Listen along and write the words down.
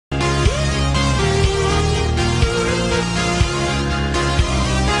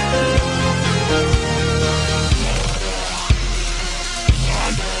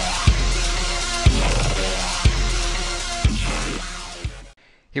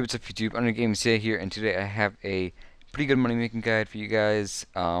Hey, what's up YouTube? I'm Games here, and today I have a pretty good money making guide for you guys.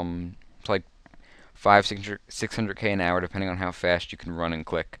 It's like 600K an hour, depending on how fast you can run and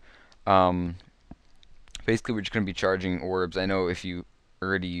click. Um, Basically, we're just gonna be charging orbs. I know if you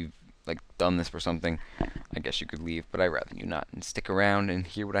already like done this for something, I guess you could leave, but I'd rather you not and stick around and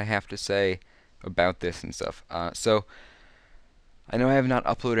hear what I have to say about this and stuff. So I know I have not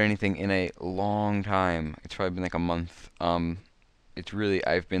uploaded anything in a long time. It's probably been like a month. It's really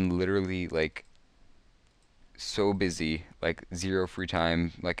I've been literally like so busy, like zero free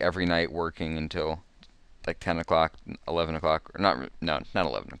time, like every night working until like 10 o'clock, 11 o'clock, or not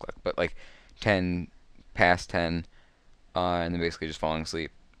 11 o'clock, but like 10 past 10, and then basically just falling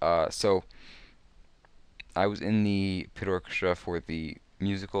asleep. So I was in the pit orchestra for the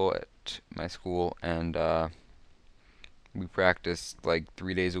musical at my school, and we practiced like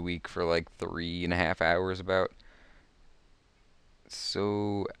 3 days a week for like 3.5 hours about.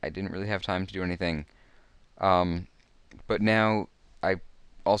 So I didn't really have time to do anything. Um, but now I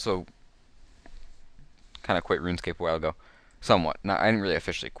also kind of quit RuneScape a while ago, somewhat. Not, I didn't really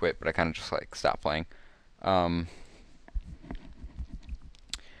officially quit, but I kind of just like stopped playing. Um,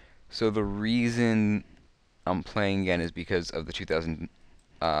 so the reason I'm playing again is because of the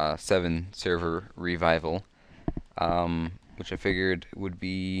 2007 server revival, which I figured would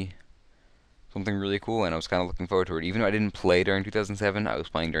be something really cool, and I was kind of looking forward to it. Even though I didn't play during 2007, I was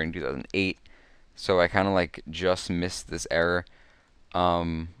playing during 2008, so I kind of like just missed this era.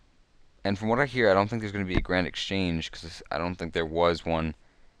 Um, and from what I hear, I don't think there's going to be a grand exchange because I don't think there was one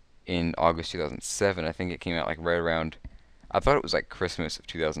in August 2007. I think it came out like right around. I thought it was like Christmas of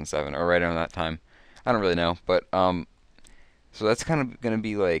 2007 or right around that time. I don't really know, but so that's kind of gonna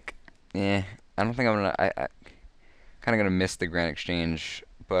be like, I don't think I'm gonna. I kind of gonna miss the Grand Exchange,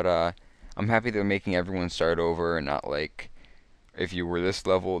 but I'm happy they're making everyone start over and not like if you were this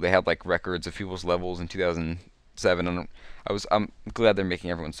level. They had like records of people's levels in 2007. I'm glad they're making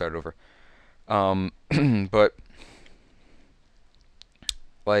everyone start over. Um, but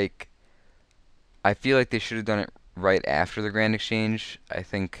like I feel like they should have done it right after the Grand Exchange. I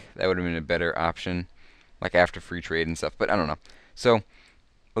think that would have been a better option, like after free trade and stuff. But I don't know. So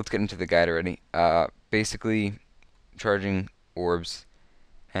let's get into the guide already. Basically, charging orbs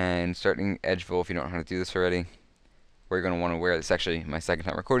and starting Edgeville. If you don't know how to do this already, where you're going to want to wear this. Actually, my second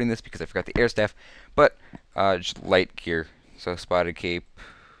time recording this because I forgot the air staff. But just light gear. So spotted cape,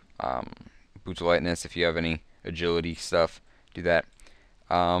 um, boots of lightness. If you have any agility stuff, do that.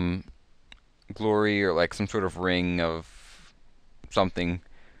 Um, glory or like some sort of ring of something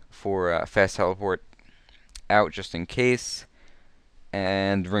for fast teleport out just in case.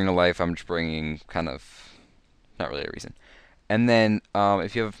 And ring of life, I'm just bringing kind of not really a reason. And then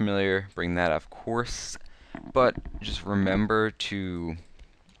if you have a familiar, bring that of course. But just remember to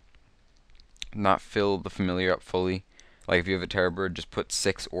not fill the familiar up fully. Like if you have a terror bird, just put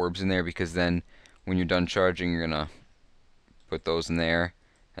 6 orbs in there because then when you're done charging, you're gonna put those in there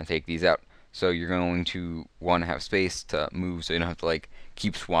and take these out. So you're going to want to have space to move so you don't have to like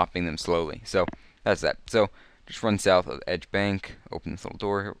keep swapping them slowly. So that's that. So just run south of Edge Bank, open this little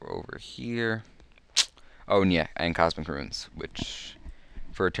door over here. Oh, and yeah, and Cosmic Runes, which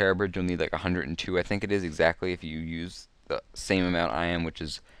for a Terror Bird you'll need like 102, I think it is exactly, if you use the same amount I am, which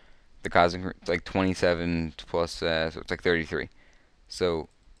is the Cosmic, like 27 plus, so it's like 33. So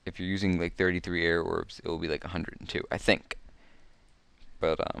if you're using like 33 air orbs, it will be like 102, I think.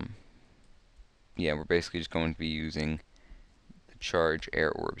 But yeah, we're basically just going to be using the charge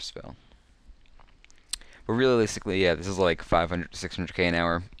air orb spell. But realistically, yeah, this is like 500 to 600K an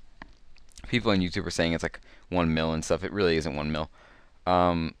hour. People on YouTube are saying it's like 1 mil and stuff. It really isn't 1 mil.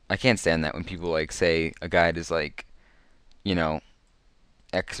 I can't stand that when people like say a guide is like, you know,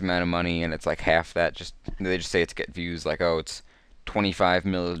 X amount of money and it's like half that. Just they just say it to get views. Like, oh, it's 25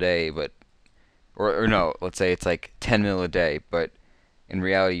 mil a day, but or no, let's say it's like 10 mil a day, but in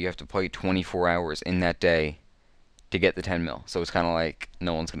reality you have to play 24 hours in that day to get the 10 mil. So it's kind of like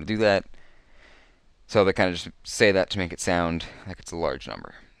no one's gonna do that. So they kind of just say that to make it sound like it's a large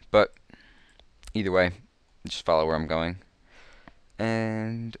number. But either way, just follow where I'm going.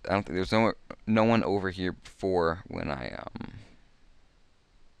 And I don't think there's no one over here before when I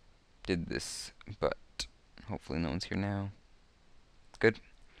did this, but hopefully no one's here now. Good.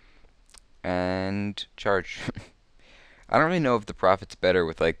 And charge. I don't really know if the profit's better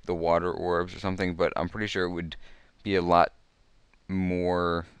with like the water orbs or something, but I'm pretty sure it would be a lot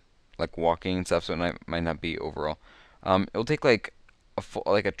more like walking and stuff, so it might not be overall. It'll take like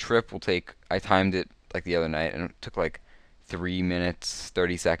a trip will take. I timed it like the other night, and it took like 3 minutes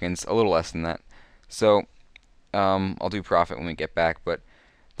 30 seconds, a little less than that. So I'll do profit when we get back, but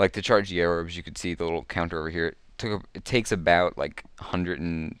Like to charge the orbs, you could see the little counter over here. It takes about like 100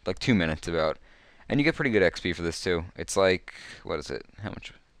 and like 2 minutes about, and you get pretty good XP for this too. It's like, what is it? How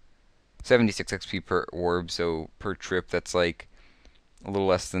much? 76 XP per orb, so per trip that's like a little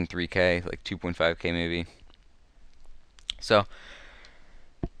less than 3K, like 2.5K maybe. So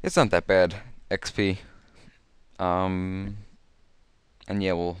it's not that bad XP. And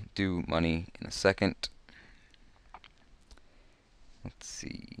yeah, we'll do money in a second. Let's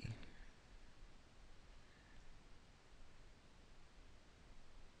see.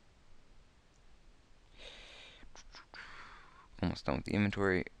 Almost done with the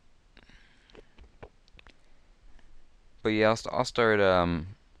inventory. But yeah, I'll start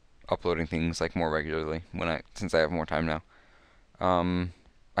uploading things like more regularly since I have more time now. I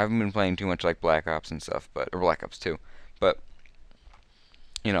haven't been playing too much like Black Ops and stuff, or Black Ops 2, but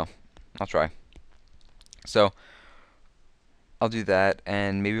you know, I'll try. So I'll do that,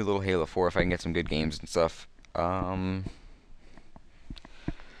 and maybe a little Halo 4 if I can get some good games and stuff. I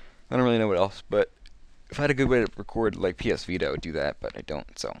don't really know what else, but if I had a good way to record like PS Vita, I would do that, but I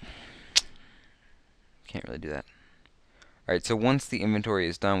don't, so can't really do that. Alright, so once the inventory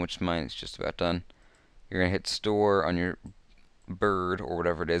is done, which mine is just about done, you're going to hit store on your bird or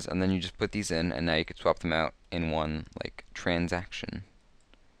whatever it is, and then you just put these in, and now you can swap them out in one like transaction.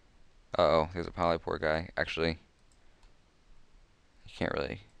 Uh-oh, there's a polypore guy. Actually, he can't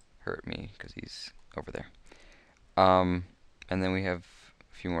really hurt me because he's over there. And then we have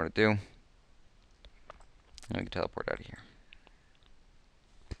a few more to do. And we can teleport out of here.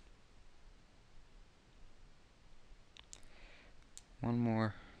 One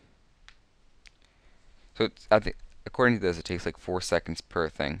more. So I think according to this, it takes like 4 seconds per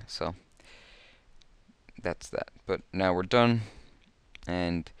thing. So that's that. But now we're done.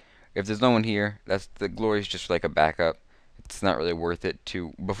 And if there's no one here, the glory's just like a backup. It's not really worth it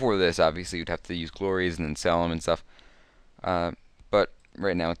to. Before this, obviously, you'd have to use glories and then sell them and stuff. But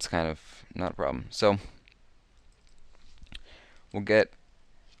right now, it's kind of not a problem. So we'll get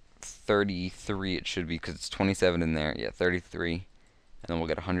 33. It should be because it's 27 in there. Yeah, 33. And then we'll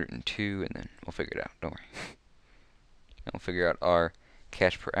get 102, and then we'll figure it out. Don't worry. And we'll figure out our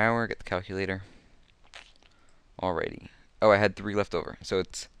cash per hour. Get the calculator. Alrighty. Oh, I had 3 left over. So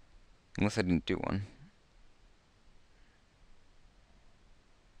it's, unless I didn't do one.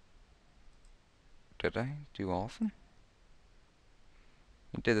 Did I do all of them?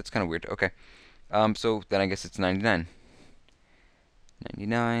 I did. That's kind of weird. Okay. So then I guess it's 99.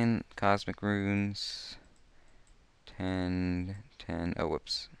 99 cosmic runes. 10, 10. Oh,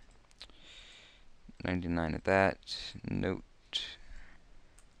 whoops. 99 of that. Note.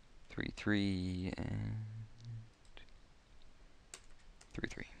 3, and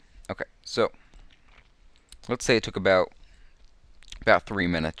 3. Okay. So let's say it took about 3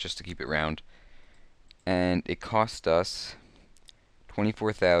 minutes just to keep it round, and it cost us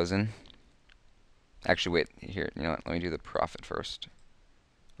 24,000. Actually, wait, here, you know what, let me do the profit first.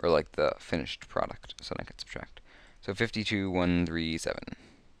 Or like the finished product, so then I can subtract. So 52,137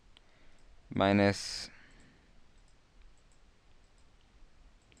 minus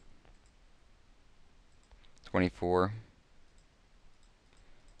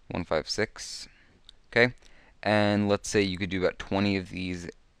 24,156. Okay, and let's say you could do about 20 of these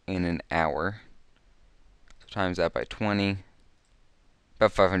in an hour. So times that by 20,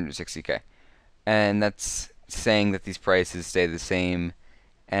 about 560K. And that's saying that these prices stay the same.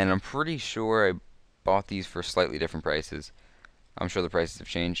 And I'm pretty sure I bought these for slightly different prices. I'm sure the prices have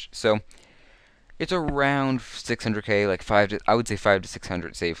changed. So it's around 600K, like I would say 5 to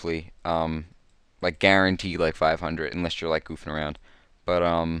 600 safely. Like guarantee like 500 unless you're like goofing around. But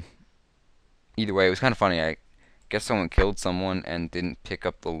either way, it was kind of funny. I guess someone killed someone and didn't pick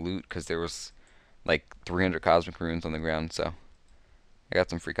up the loot because there was like 300 cosmic runes on the ground. So I got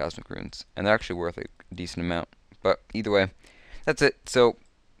some free cosmic runes, and they're actually worth a decent amount. But either way, that's it. So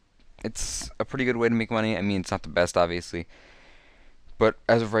it's a pretty good way to make money. I mean, it's not the best, obviously, but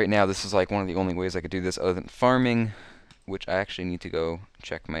as of right now, this is like one of the only ways I could do this other than farming, which I actually need to go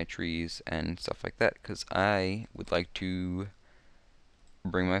check my trees and stuff like that, because I would like to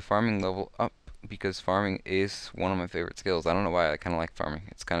bring my farming level up, because farming is one of my favorite skills. I don't know why, I kind of like farming.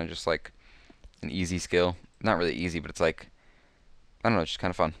 It's kind of just like an easy skill. Not really easy, but it's like, I don't know, it's just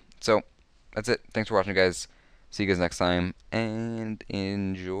kind of fun. So, that's it. Thanks for watching, guys. See you guys next time, and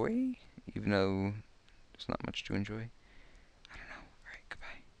enjoy, even though there's not much to enjoy.